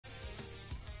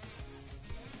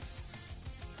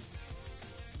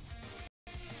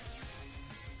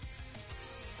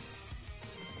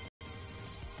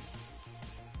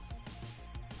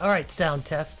Alright, sound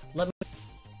test. Let me...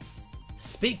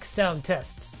 Speak, sound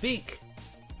test. Speak!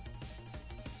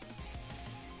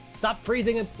 Stop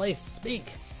freezing in place.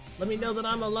 Speak! Let me know that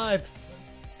I'm alive.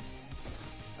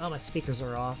 Oh, my speakers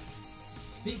are off.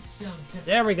 Speak, sound test.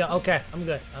 There we go. Okay, I'm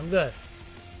good. I'm good.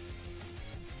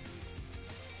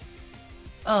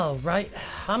 Oh, right.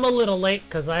 I'm a little late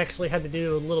because I actually had to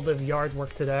do a little bit of yard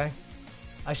work today.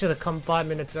 I should have come 5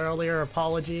 minutes earlier.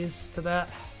 Apologies to that.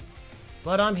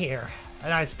 But I'm here.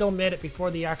 And I still made it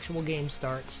before the actual game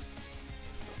starts.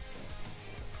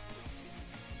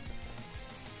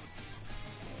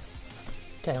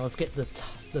 Okay, let's get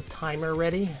the timer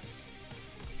ready.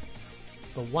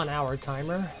 The 1 hour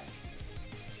timer.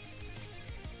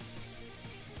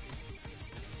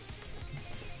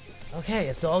 Okay,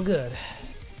 it's all good.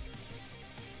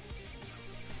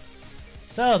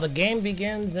 So, the game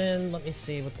begins in, let me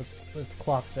see what the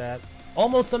clock's at.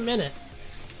 Almost a minute.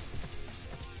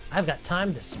 I've got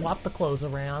time to swap the clothes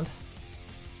around.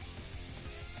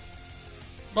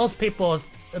 Most people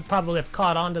probably have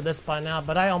caught on to this by now,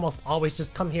 but I almost always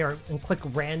just come here and click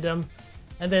random,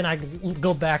 and then I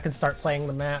go back and start playing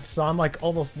the map, so I'm like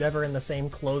almost never in the same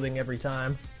clothing every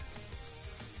time.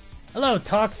 Hello,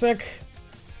 Toxic!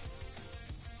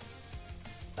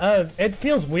 It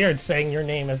feels weird saying your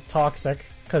name is Toxic,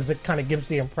 because it kind of gives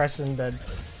the impression that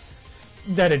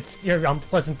you're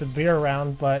unpleasant to be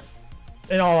around, but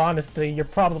in all honesty, you're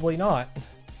probably not.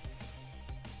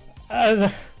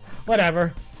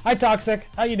 Whatever. Hi, Toxic.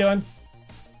 How you doing?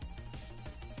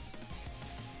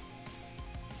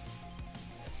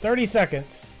 30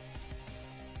 seconds.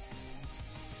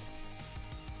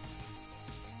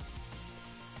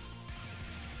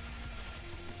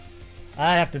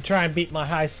 I have to try and beat my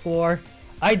high score.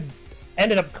 I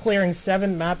ended up clearing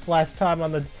 7 maps last time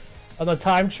on the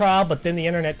time trial, but then the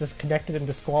internet disconnected and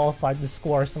disqualified the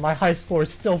score, so my high score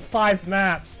is still 5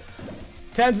 maps.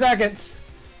 10 seconds.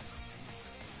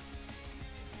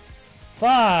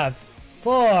 5,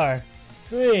 4,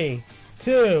 3,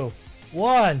 2,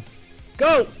 1,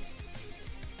 go!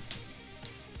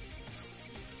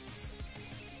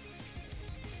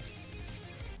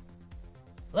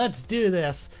 Let's do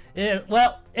this.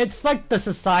 Well, it's like the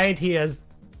society has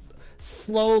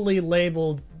slowly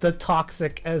labeled the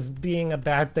toxic as being a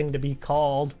bad thing to be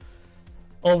called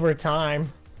over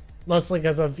time, mostly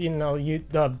because of, you know,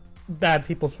 the bad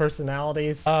people's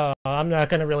personalities. I'm not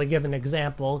gonna really give an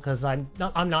example because I'm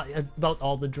not about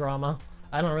all the drama.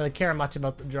 I don't really care much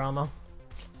about the drama.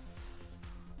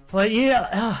 But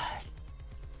yeah,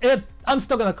 I'm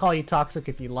still gonna call you toxic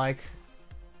if you like.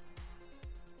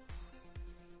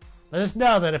 But just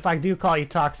know that if I do call you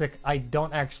toxic, I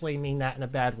don't actually mean that in a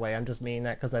bad way. I'm just meaning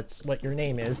that because that's what your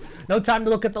name is. No time to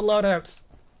look at the loadouts.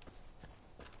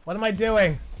 What am I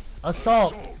doing?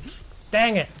 Assault.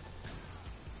 Dang it.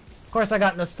 Of course I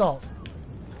got an assault.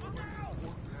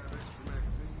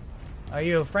 Are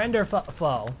you a friend or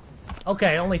foe?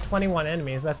 Okay, only 21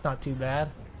 enemies. That's not too bad.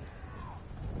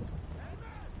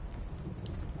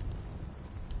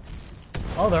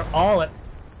 Oh, they're all at...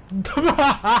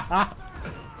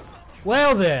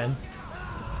 Well then.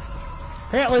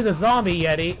 Apparently the zombie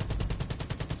Yeti,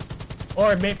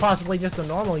 or possibly just a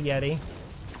normal Yeti,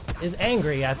 is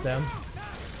angry at them.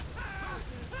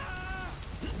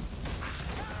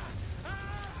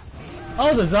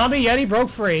 Oh, the zombie Yeti broke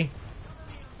free.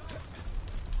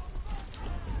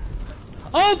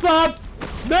 Oh, Bob!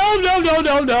 No, no, no,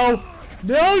 no, no!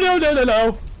 No, no, no, no,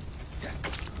 no!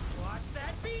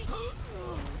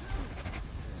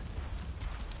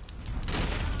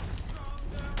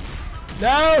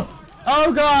 No!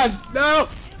 Oh god! No!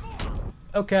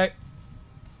 Okay.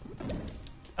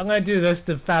 I'm gonna do this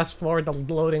to fast forward the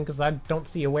loading because I don't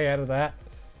see a way out of that.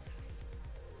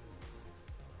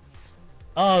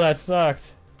 Oh, that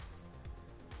sucked.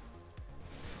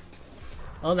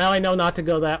 Well, now I know not to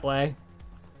go that way.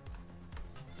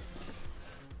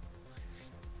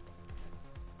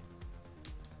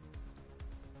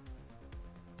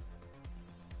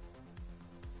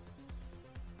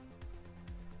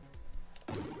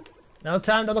 No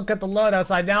time to look at the loadouts.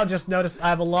 I now just noticed I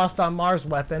have a Lost on Mars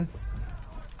weapon.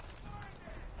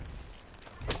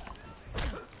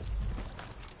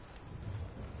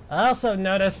 I also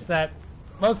noticed that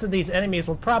most of these enemies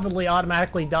will probably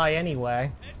automatically die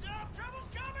anyway. Heads up, trouble's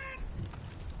coming!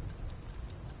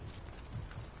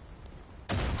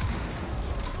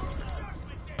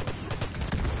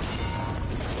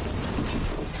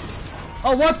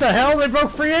 Oh, what the hell? They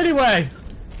broke free anyway!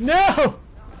 No!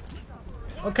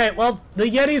 Okay, well, the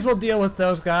Yetis will deal with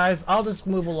those guys. I'll just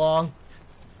move along.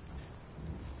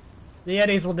 The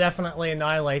Yetis will definitely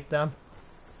annihilate them.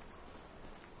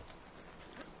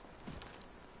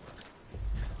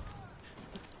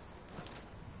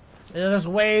 There's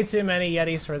way too many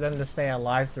Yetis for them to stay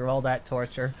alive through all that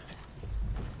torture.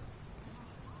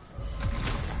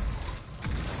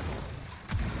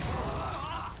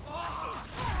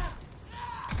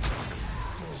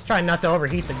 Just trying not to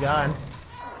overheat the gun.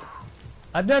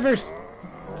 I've never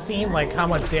seen like how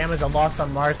much damage a Lost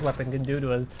on Mars weapon can do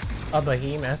to a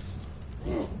behemoth.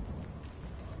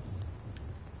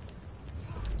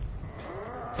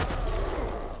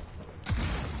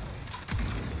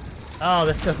 Oh,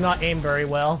 this does not aim very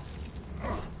well.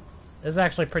 This is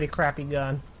actually a pretty crappy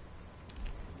gun.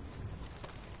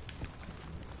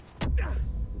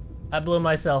 I blew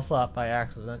myself up by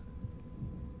accident.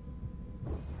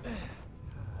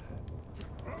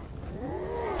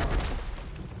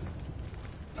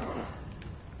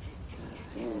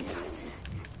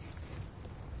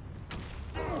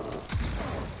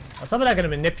 Some of that gonna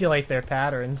manipulate their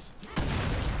patterns.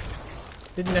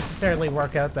 Didn't necessarily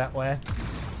work out that way.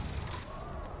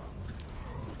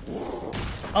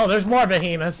 Oh, there's more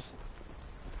behemoths.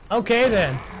 Okay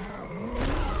then.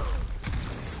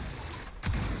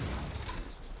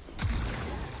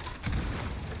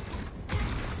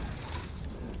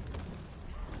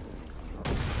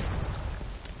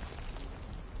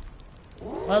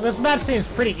 Well, this map seems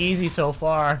pretty easy so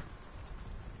far.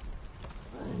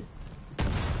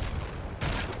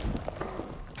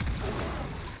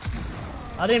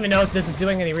 I don't even know if this is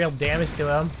doing any real damage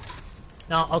to him.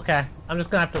 No, okay. I'm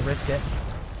just gonna have to risk it.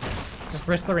 Just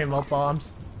risk the remote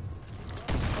bombs.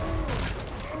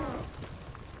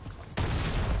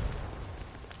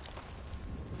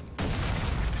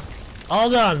 All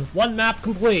done. One map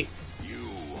complete. You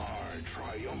are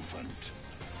triumphant.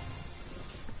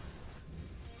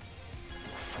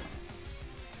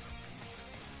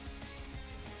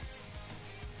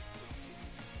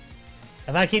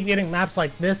 If I keep getting maps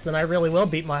like this, then I really will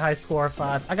beat my high score of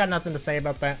 5. I got nothing to say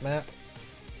about that map.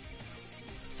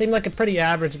 Seemed like a pretty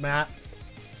average map.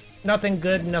 Nothing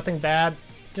good, nothing bad.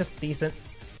 Just decent.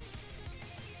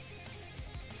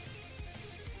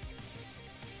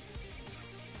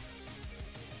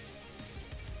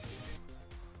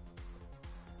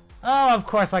 Oh, of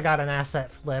course I got an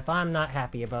asset flip. I'm not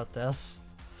happy about this.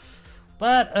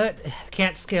 But,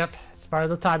 can't skip. It's part of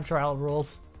the time trial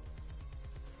rules.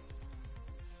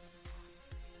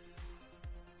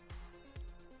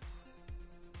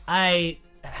 I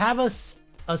have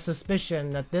a suspicion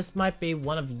that this might be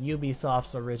one of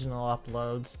Ubisoft's original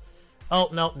uploads. Oh,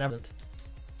 no, never.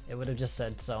 It would have just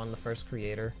said so on the first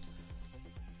creator.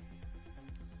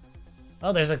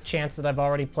 Oh, there's a chance that I've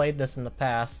already played this in the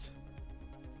past.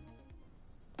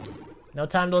 No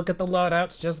time to look at the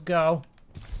loadouts, just go.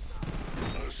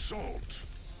 Assault.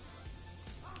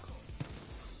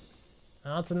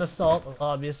 Oh, it's an assault,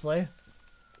 obviously.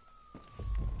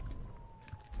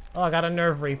 Oh, I got a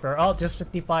Nerve Reaper. Oh, just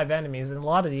 55 enemies, and a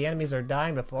lot of the enemies are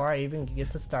dying before I even get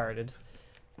to started.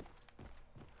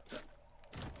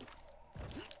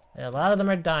 Yeah, a lot of them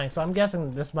are dying, so I'm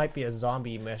guessing this might be a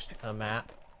zombie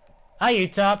map. Hi, you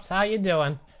tops. How you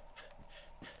doing?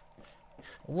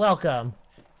 Welcome.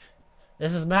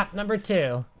 This is map number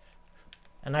 2.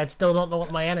 And I still don't know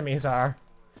what my enemies are.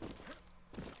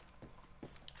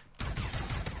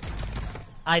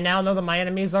 I now know that my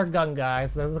enemies are gun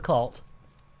guys. They're the cult.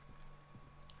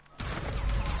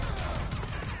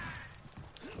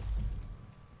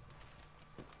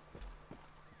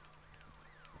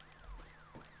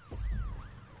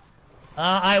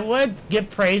 I would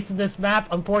give praise to this map.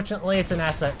 Unfortunately, it's an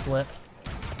asset flip.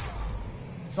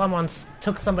 Someone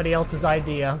took somebody else's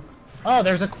idea. Oh,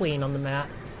 there's a queen on the map.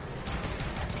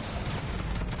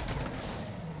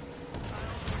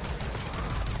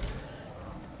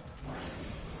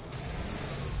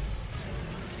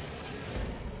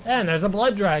 And there's a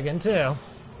blood dragon, too. Well,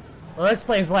 that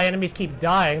explains why enemies keep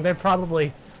dying. They're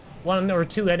probably one or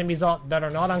two enemies that are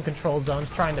not on control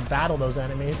zones trying to battle those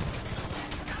enemies.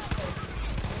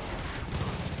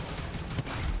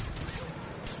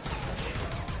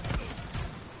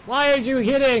 Why aren't you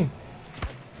hitting?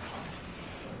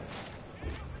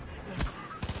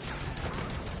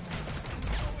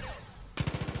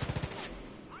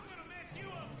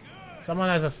 Someone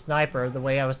has a sniper, the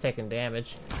way I was taking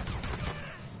damage.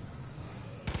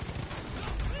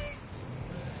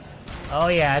 Oh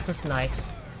yeah, it's a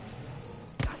snipes.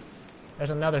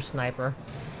 There's another sniper.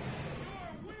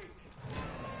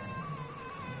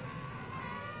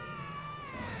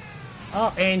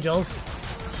 Oh, angels.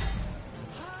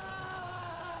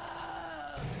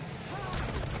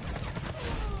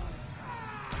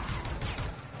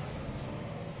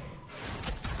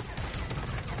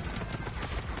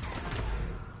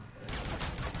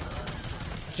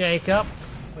 Jacob,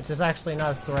 which is actually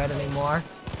not a threat anymore.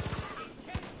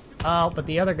 Oh, but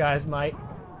the other guys might.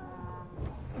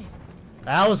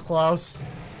 That was close.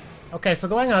 Okay, so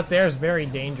going out there is very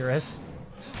dangerous.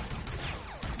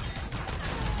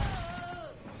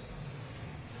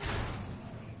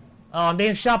 Oh, I'm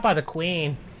being shot by the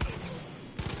queen.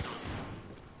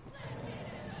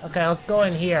 Okay, let's go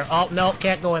in here. Oh, no,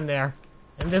 can't go in there.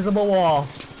 Invisible wall.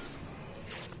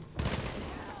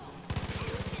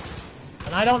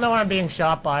 And I don't know what I'm being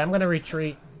shot by. I'm gonna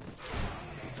retreat.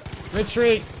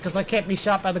 Retreat, because I can't be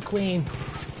shot by the queen.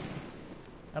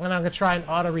 I'm gonna try and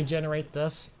auto-regenerate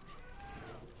this.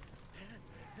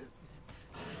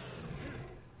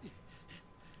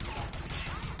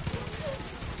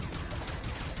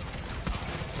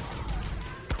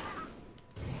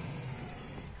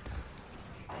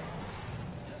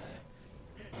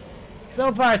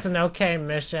 So far, it's an okay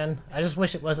mission. I just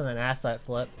wish it wasn't an asset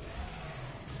flip.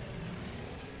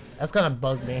 That's gonna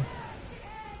bug me.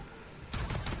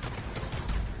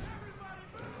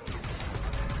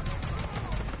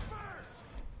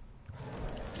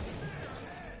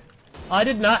 I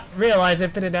did not realize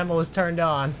infinite ammo was turned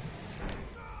on.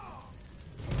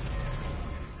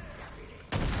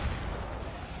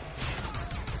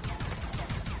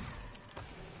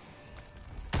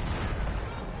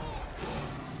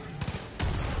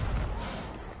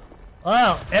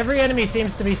 Oh, every enemy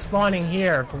seems to be spawning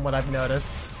here, from what I've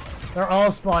noticed. They're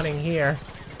all spawning here.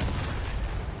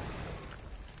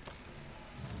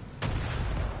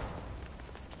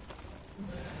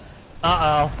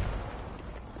 Uh-oh.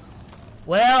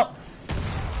 Well,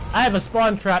 I have a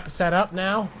spawn trap set up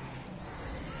now.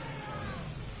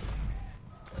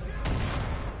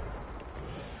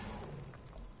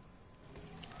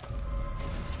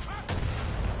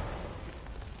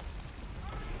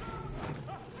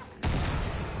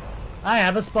 I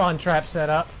have a spawn trap set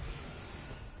up.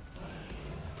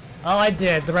 Oh, I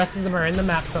did. The rest of them are in the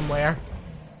map somewhere.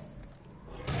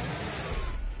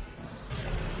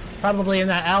 Probably in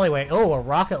that alleyway. Oh, a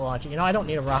rocket launcher. You know, I don't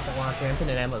need a rocket launcher.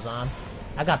 Infinite ammo's on.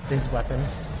 I got these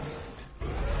weapons.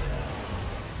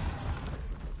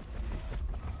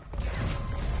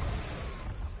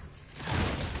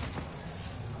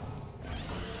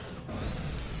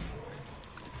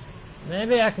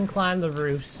 Maybe I can climb the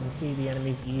roofs and see the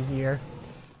enemies easier.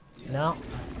 No.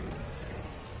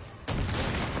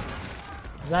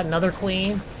 Is that another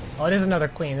queen? Oh, it is another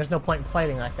queen. There's no point in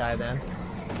fighting that guy then.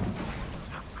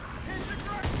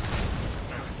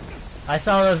 I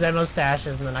saw those ammo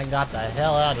stashes and then I got the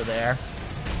hell out of there.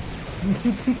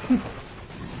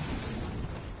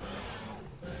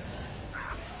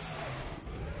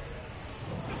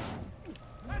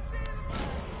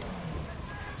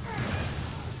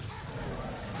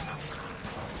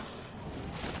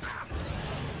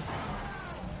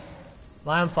 Am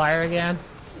I on fire again?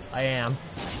 I am.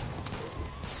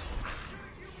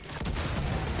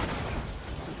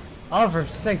 Oh, for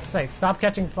sake's sake, stop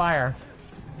catching fire.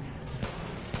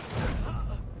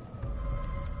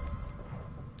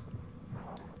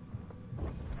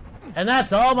 And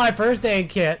that's all my first aid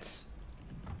kits.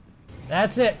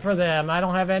 That's it for them. I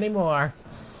don't have any more.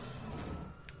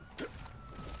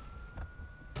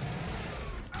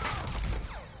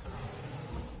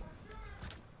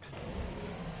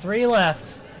 Three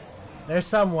left. They're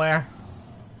somewhere.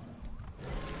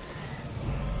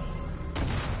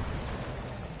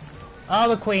 Oh,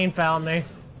 the queen found me.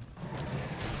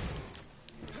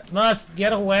 Must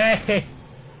get away.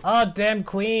 Oh, damn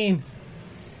queen.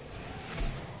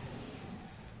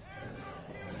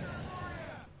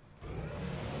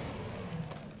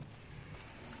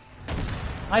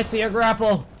 I see a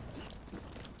grapple.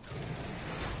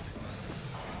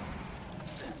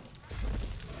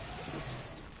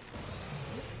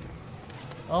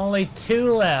 Only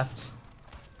two left.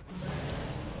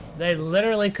 They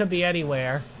literally could be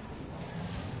anywhere.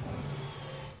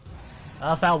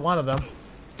 I found one of them.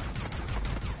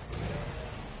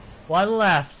 One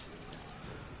left.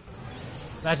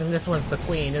 Imagine this one's the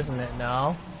queen, isn't it?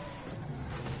 No.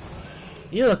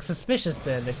 You look suspicious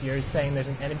then if you're saying there's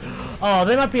an enemy. Oh,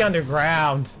 they might be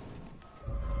underground.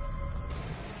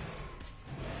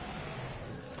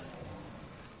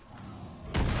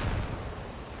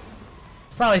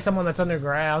 It's probably someone that's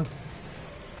underground.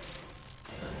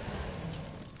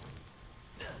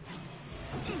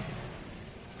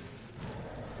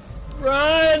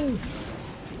 Run!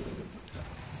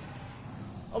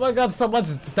 Oh my god, so much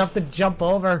stuff to jump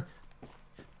over.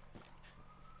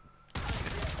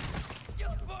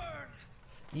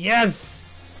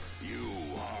 Yes! You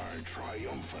are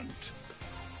triumphant.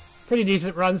 Pretty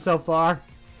decent run so far.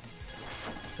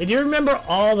 Did you remember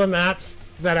all the maps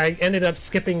that I ended up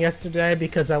skipping yesterday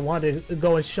because I wanted to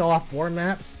go and show off war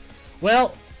maps?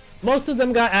 Well, Most of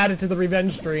them got added to the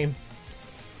revenge stream.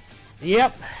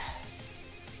 Yep.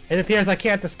 It appears I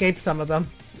can't escape some of them.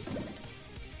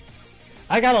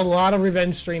 I got a lot of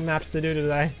revenge stream maps to do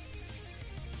today.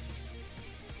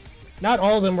 Not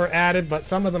all of them were added, but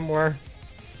some of them were.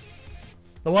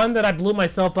 The one that I blew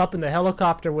myself up in the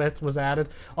helicopter with was added.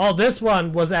 Oh, this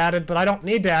one was added, but I don't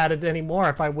need to add it anymore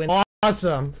if I win.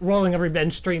 Awesome! Rolling a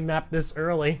revenge stream map this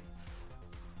early.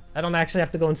 I don't actually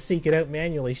have to go and seek it out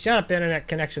manually. Shut up, internet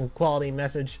connection quality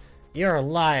message. You're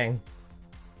lying.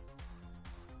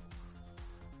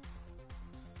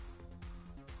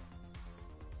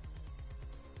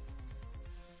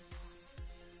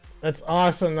 That's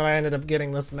awesome that I ended up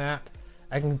getting this map.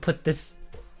 I can put this...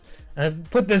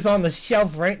 put this on the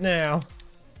shelf right now.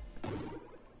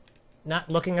 Not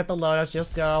looking at the loadouts,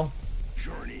 just go.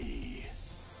 Journey.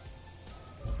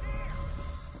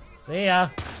 See ya.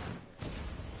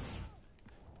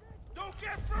 Don't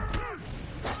get burned!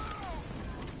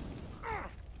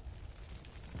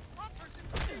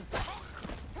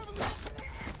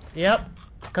 Yep.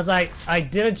 Because I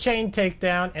did a chain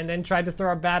takedown and then tried to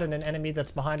throw a bat at an enemy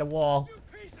that's behind a wall.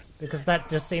 Because that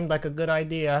just seemed like a good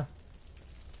idea.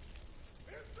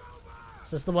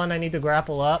 Is this the one I need to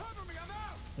grapple up?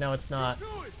 No, it's not.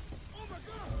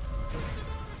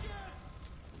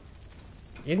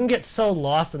 You can get so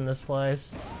lost in this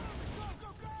place.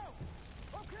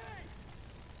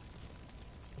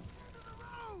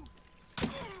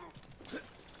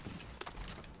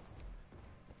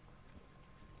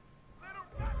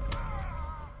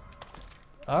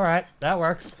 Alright, that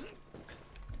works.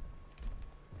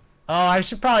 Oh, I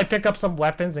should probably pick up some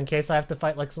weapons in case I have to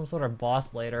fight like some sort of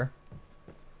boss later.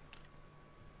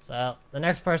 So, the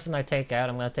next person I take out,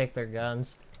 I'm gonna take their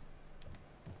guns.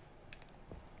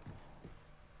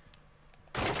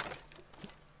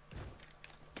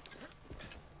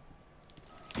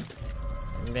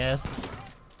 Missed.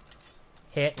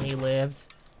 Hit and he lived.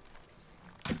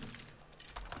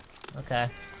 Okay.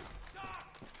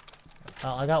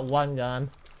 Oh, I got one gun.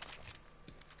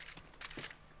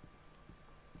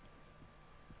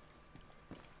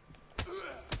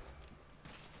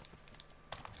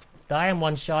 Die in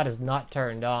one shot is not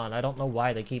turned on. I don't know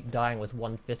why they keep dying with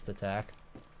one fist attack.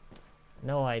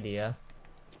 No idea.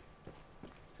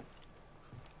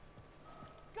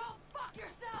 Go fuck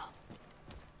yourself!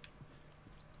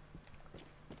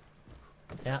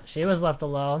 Yeah, she was left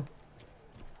alone.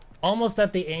 Almost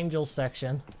at the angel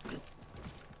section.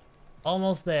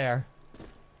 Almost there.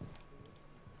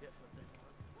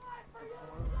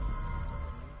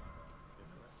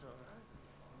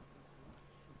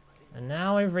 And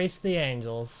now we've reached the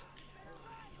angels.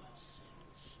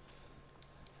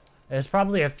 There's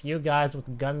probably a few guys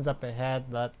with guns up ahead,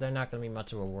 but they're not going to be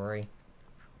much of a worry.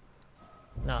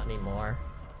 Not anymore.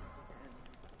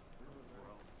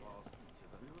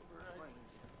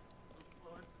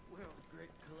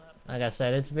 Like I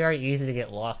said, it's very easy to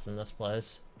get lost in this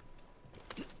place.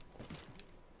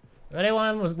 If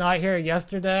anyone was not here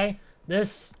yesterday,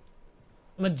 this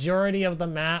majority of the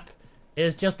map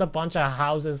is just a bunch of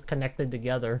houses connected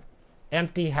together.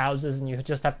 Empty houses, and you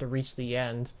just have to reach the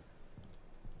end.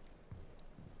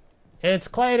 It's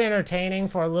quite entertaining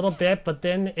for a little bit, but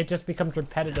then it just becomes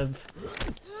repetitive.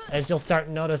 As you'll start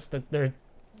to notice that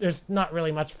there's not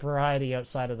really much variety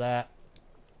outside of that.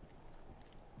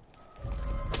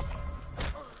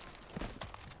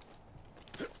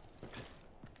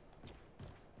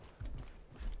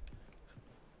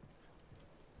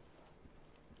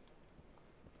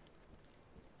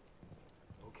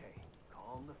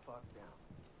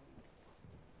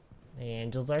 The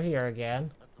angels are here again.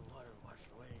 Let the water wash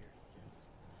away your sins.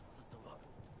 Let the water...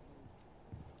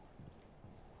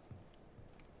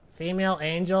 Female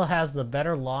angel has the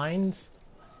better lines.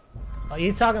 Are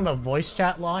you talking about voice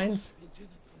chat lines?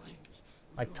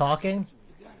 Like talking?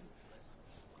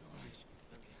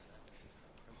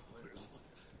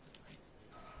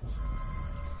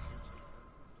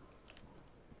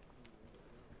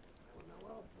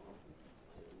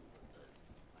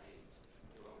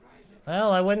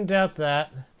 Well, I wouldn't doubt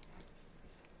that.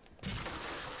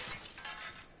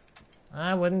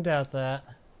 I wouldn't doubt that.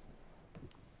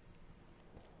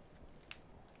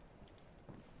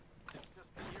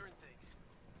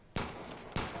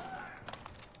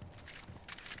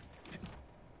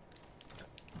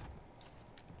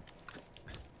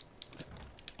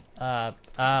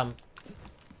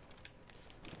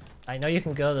 I know you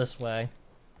can go this way.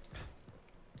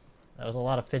 That was a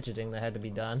lot of fidgeting that had to be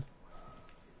done.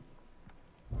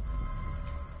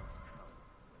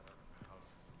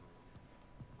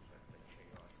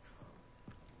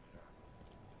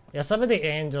 Yeah, some of the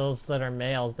angels that are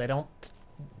males, they don't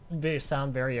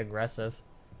sound very aggressive.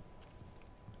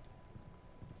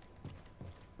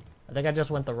 I think I just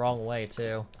went the wrong way,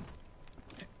 too.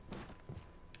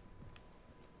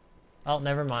 Oh,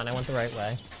 never mind. I went the right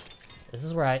way. This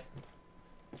is right.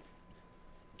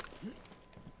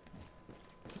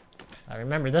 I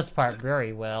remember this part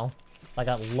very well. I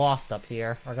got lost up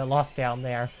here, or got lost down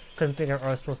there. Couldn't figure out where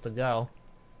I was supposed to go.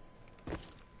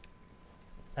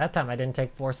 That time I didn't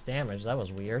take force damage. That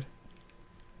was weird.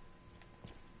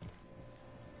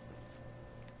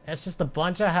 It's just a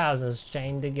bunch of houses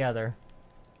chained together.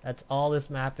 That's all this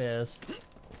map is.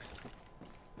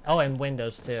 Oh, and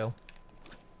windows too.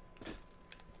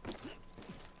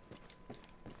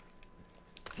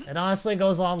 It honestly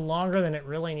goes on longer than it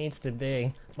really needs to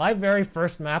be. My very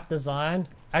first map design,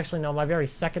 actually no, my very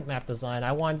second map design,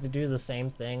 I wanted to do the same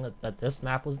thing that this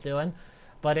map was doing,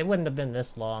 but it wouldn't have been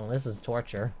this long. This is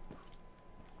torture.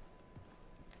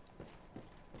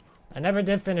 I never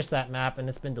did finish that map, and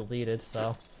it's been deleted,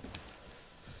 so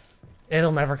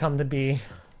it'll never come to be.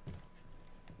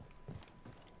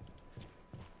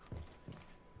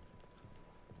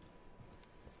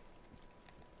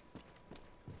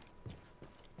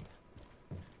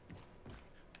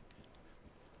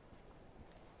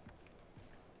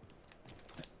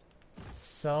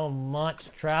 So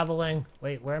much traveling.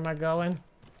 Wait, where am I going?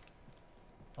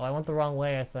 Oh, I went the wrong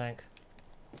way, I think.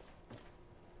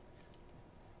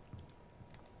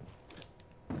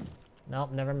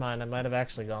 Nope, never mind. I might have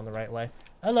actually gone the right way.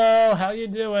 Hello, how you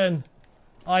doing?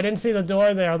 Oh, I didn't see the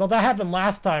door there. Although that happened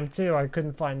last time, too. I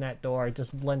couldn't find that door. It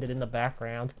just blended in the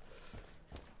background.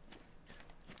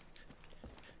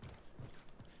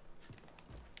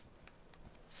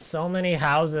 So many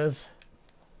houses.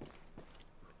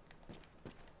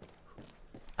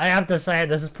 I have to say,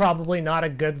 this is probably not a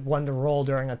good one to roll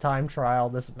during a time trial,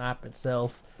 this map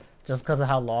itself. Just because of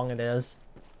how long it is.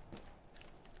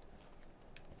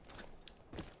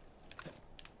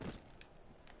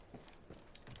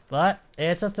 But,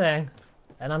 it's a thing.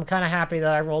 And I'm kind of happy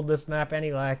that I rolled this map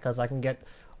anyway, because I can get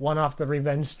one off the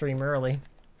revenge stream early.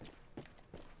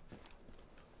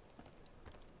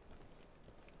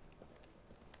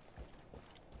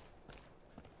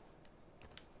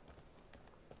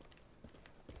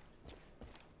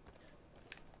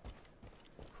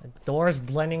 The doors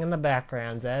blending in the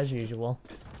backgrounds, as usual.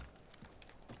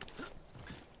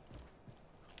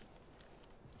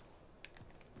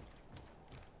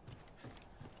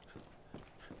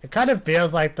 It kind of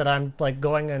feels like that I'm like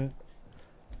going in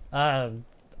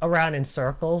around in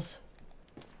circles,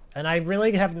 and I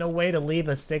really have no way to leave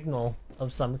a signal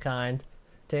of some kind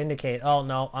to indicate, oh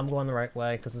no, I'm going the right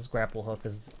way because this grapple hook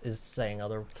is saying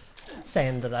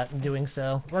that I'm doing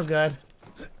so. We're good.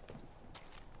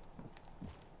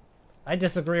 I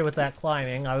disagree with that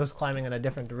climbing. I was climbing in a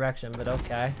different direction, but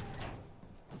okay.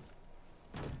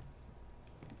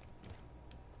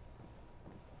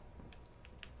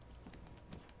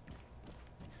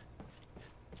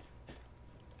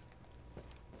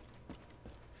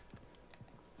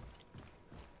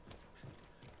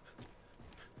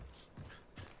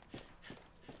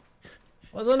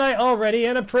 Wasn't I already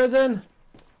in a prison?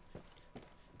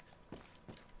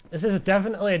 This is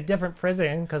definitely a different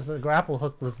prison, because the grapple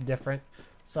hook was different.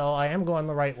 So I am going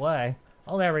the right way.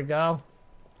 Oh, there we go.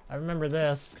 I remember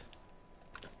this.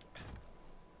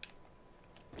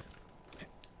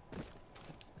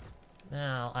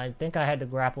 Now, I think I had to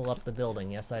grapple up the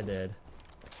building. Yes, I did.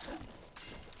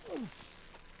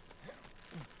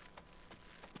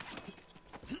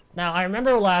 Now, I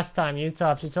remember last time,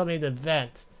 Utops, you told me to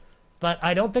vent. But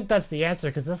I don't think that's the answer,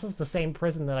 because this is the same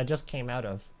prison that I just came out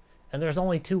of. And there's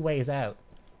only 2 ways out.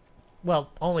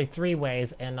 Well, only 3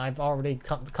 ways, and I've already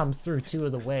come through 2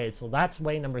 of the ways, so that's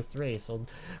way number 3. So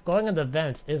going in the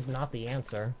vents is not the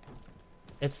answer.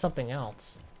 It's something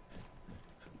else.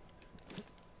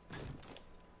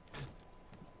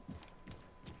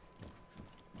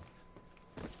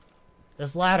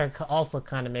 This ladder also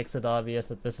kind of makes it obvious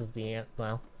that this is the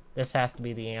well, this has to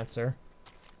be the answer.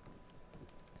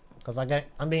 Because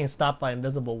I'm being stopped by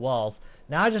invisible walls.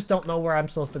 Now I just don't know where I'm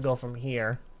supposed to go from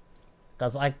here.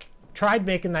 Because I tried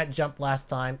making that jump last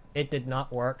time. It did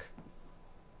not work.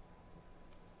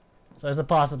 So there's a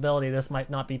possibility this might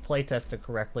not be playtested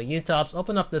correctly. Utops,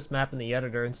 open up this map in the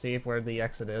editor and see where the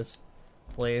exit is.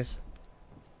 Please.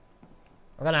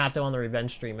 We're going to have to on the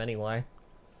revenge stream anyway.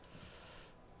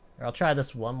 Here, I'll try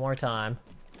this one more time.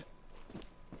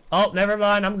 Oh, never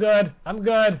mind. I'm good. I'm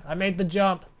good. I made the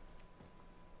jump.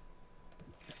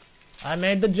 I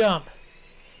made the jump.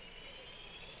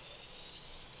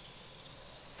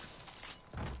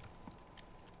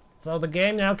 So the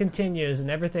game now continues,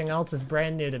 and everything else is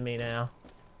brand new to me now.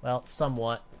 Well,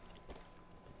 somewhat.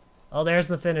 Oh, there's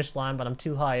the finish line, but I'm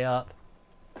too high up.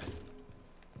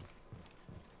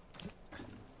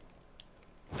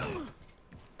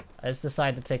 I just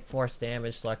decided to take force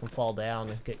damage so I can fall down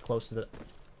and get close to the...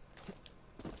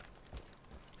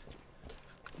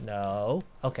 No.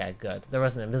 Okay, good. There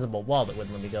was an invisible wall that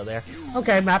wouldn't let me go there.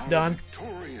 Okay, map done.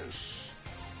 Victorious.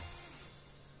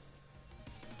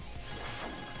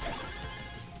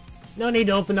 No need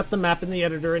to open up the map in the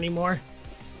editor anymore.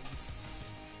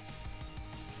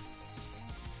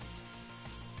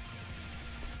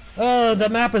 Oh, the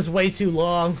map is way too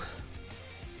long.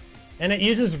 And it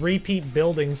uses repeat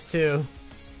buildings too.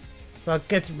 So it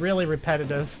gets really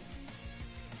repetitive.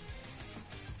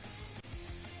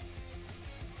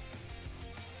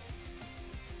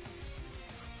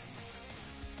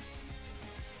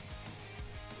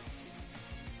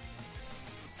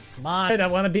 Come on, I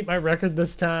want to beat my record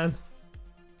this time.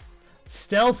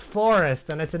 Stealth Forest,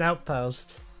 and it's an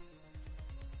outpost.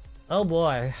 Oh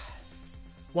boy.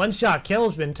 One-shot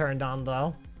kill's been turned on,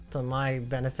 though, to my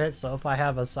benefit, so if I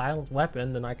have a silent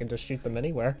weapon, then I can just shoot them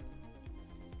anywhere.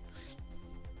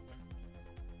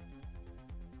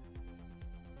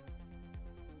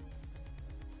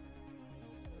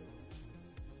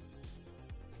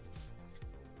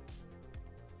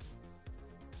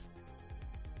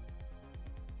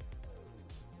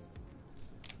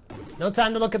 No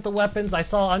time to look at the weapons. I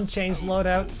saw unchanged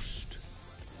loadouts.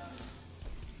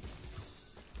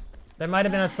 There might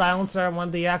have been a silencer on one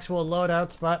of the actual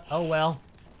loadouts, but oh well.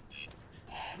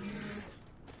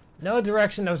 No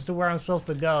direction as to where I'm supposed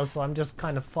to go, so I'm just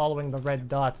kind of following the red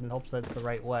dots in hopes that it's the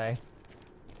right way.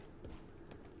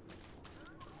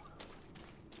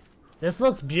 This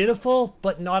looks beautiful,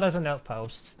 but not as an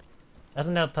outpost. As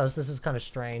an outpost, this is kind of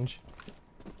strange.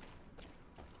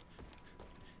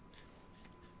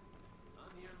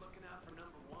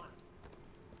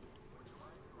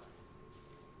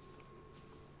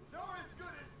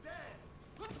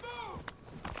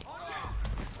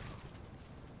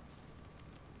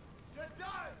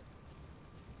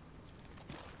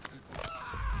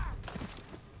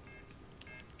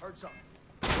 Heard something.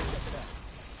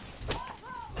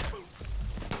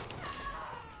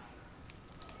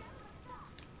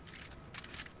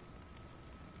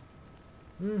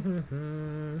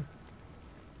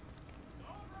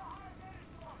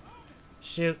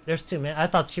 Shoot, there's two men. I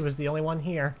thought she was the only one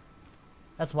here.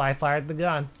 That's why I fired the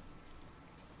gun.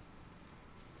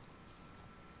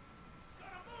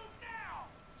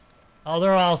 Oh,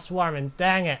 they're all swarming.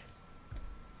 Dang it.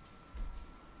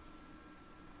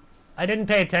 I didn't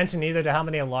pay attention either to how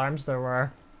many alarms there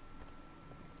were.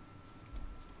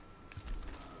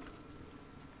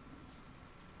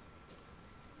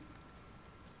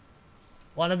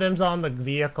 One of them's on the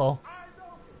vehicle.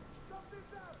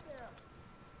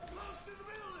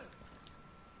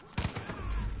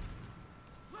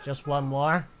 Just one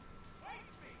more?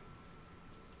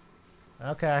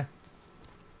 Okay.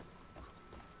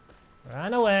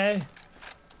 Run away.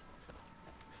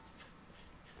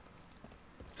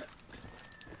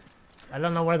 I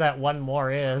don't know where that one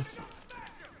more is.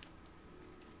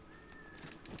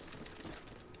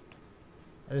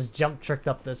 I just jump tricked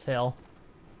up this hill.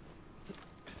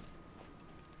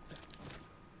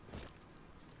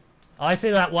 Oh, I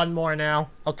see that one more now.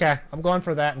 Okay, I'm going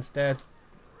for that instead.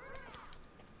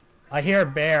 I hear a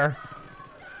bear.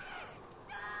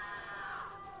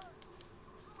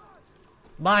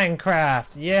 Minecraft,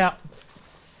 yeah.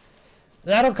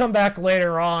 That'll come back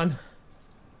later on.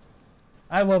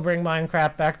 I will bring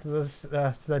Minecraft back to this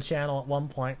the channel at one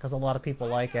point because a lot of people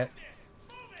like it.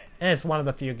 And it's one of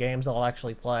the few games I'll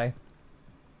actually play.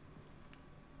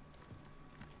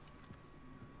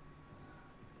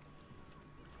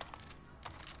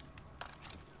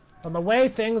 From the way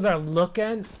things are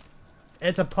looking,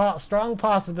 it's a strong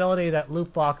possibility that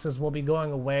loot boxes will be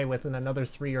going away within another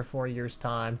 3 or 4 years'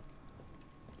 time.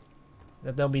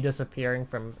 That they'll be disappearing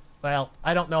from... Well,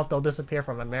 I don't know if they'll disappear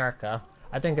from America.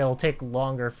 I think it'll take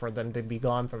longer for them to be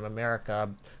gone from America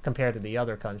compared to the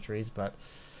other countries, but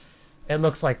it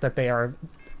looks like that they are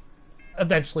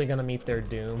eventually going to meet their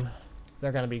doom.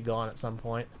 They're going to be gone at some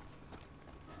point.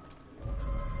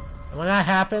 And when that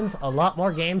happens, a lot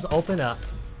more games open up.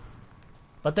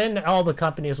 But then all the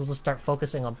companies will just start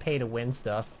focusing on pay-to-win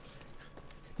stuff.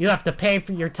 You have to pay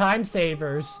for your time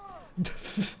savers.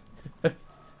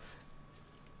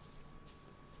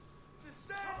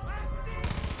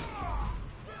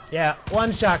 Yeah,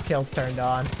 one-shot kills turned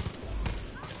on.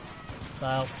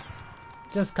 So,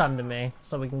 just come to me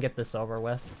so we can get this over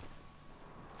with.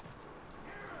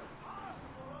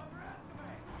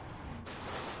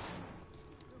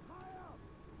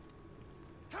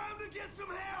 Time to get some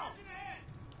help.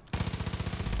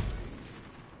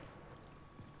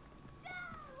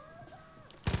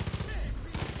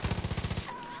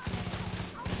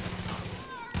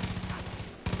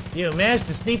 You managed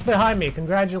to sneak behind me.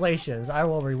 Congratulations. I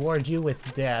will reward you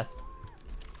with death.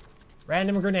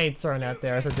 Random grenade thrown out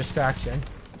there as a distraction.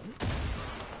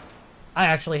 I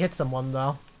actually hit someone,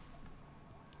 though.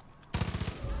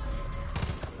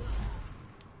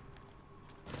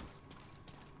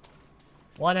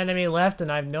 One enemy left,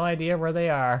 and I have no idea where they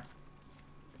are.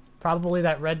 Probably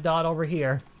that red dot over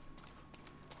here.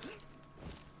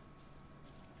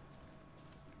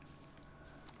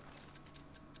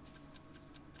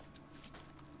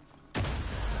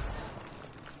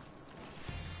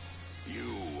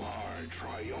 You are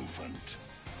triumphant.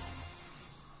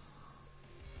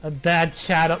 A bad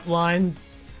chat up line.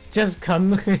 Just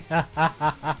come.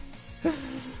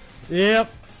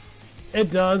 Yep.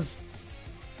 It does.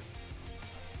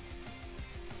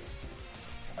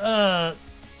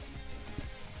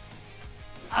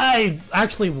 I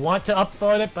actually want to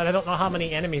upvote it, but I don't know how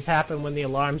many enemies happen when the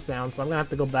alarm sounds, so I'm gonna have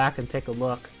to go back and take a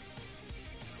look.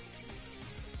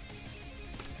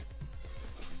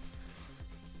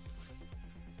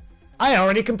 I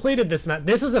already completed this map.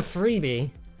 This is a freebie.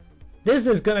 This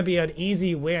is gonna be an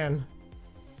easy win.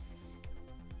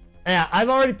 Yeah, I've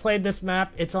already played this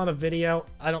map. It's on a video.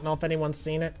 I don't know if anyone's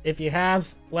seen it. If you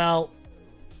have, well,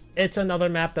 it's another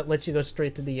map that lets you go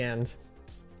straight to the end.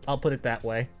 I'll put it that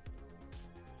way.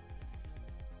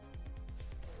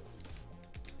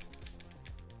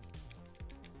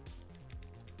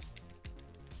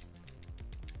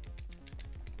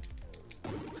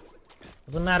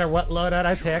 Doesn't matter what loadout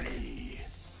I pick.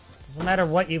 Doesn't matter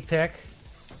what you pick.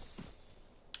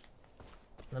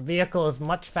 The vehicle is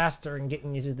much faster in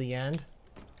getting you to the end.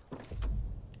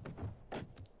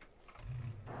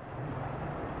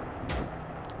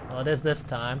 Well, it is this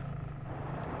time.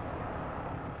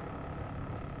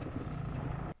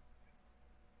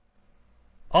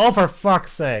 Oh, for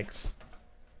fuck's sakes.